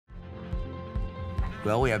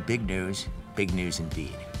Well, we have big news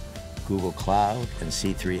indeed. Google Cloud and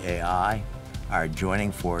C3 AI are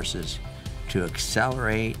joining forces to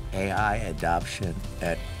accelerate AI adoption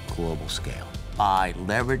at global scale. By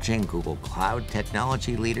leveraging Google Cloud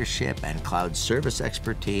technology leadership and cloud service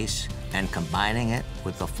expertise and combining it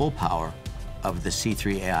with the full power of the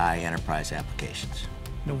C3 AI enterprise applications.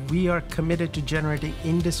 We are committed to generating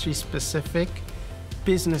industry-specific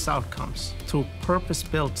business outcomes through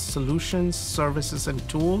purpose-built solutions, services, and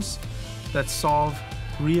tools that solve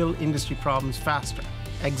real industry problems faster,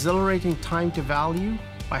 accelerating time to value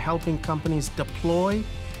by helping companies deploy,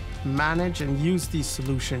 manage, and use these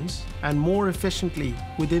solutions, and more efficiently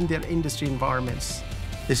within their industry environments.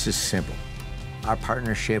 This is simple. Our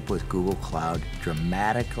partnership with Google Cloud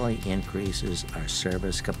dramatically increases our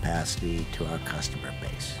service capacity to our customer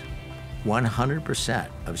base. 100%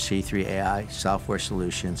 of C3 AI software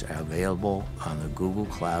solutions are available on the Google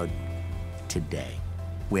Cloud today.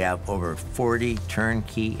 We have over 40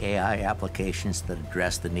 turnkey AI applications that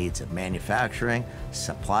address the needs of manufacturing,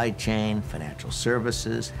 supply chain, financial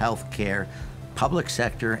services, healthcare, public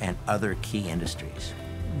sector, and other key industries.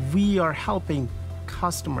 We are helping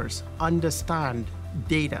customers understand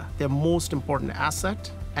data, their most important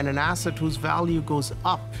asset, and an asset whose value goes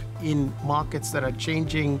up in markets that are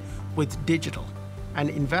changing with digital, and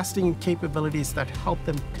investing in capabilities that help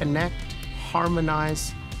them connect,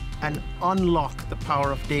 harmonize, and unlock the power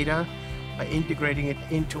of data by integrating it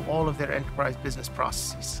into all of their enterprise business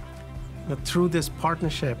processes. Now, through this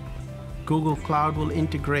partnership, Google Cloud will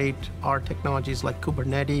integrate our technologies like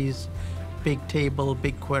Kubernetes, Bigtable,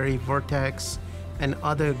 BigQuery, Vertex, and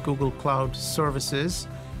other Google Cloud services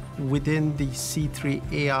within the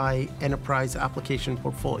C3 AI enterprise application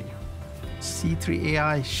portfolio. C3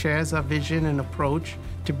 AI shares our vision and approach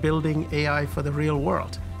to building AI for the real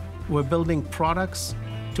world. We're building products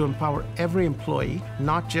to empower every employee,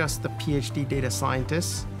 not just the PhD data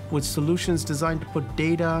scientists, with solutions designed to put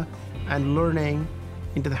data and learning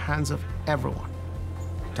into the hands of everyone.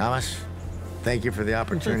 Thomas, thank you for the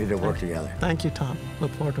opportunity to work together. Thank you, Tom.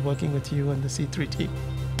 Look forward to working with you and the C3 team.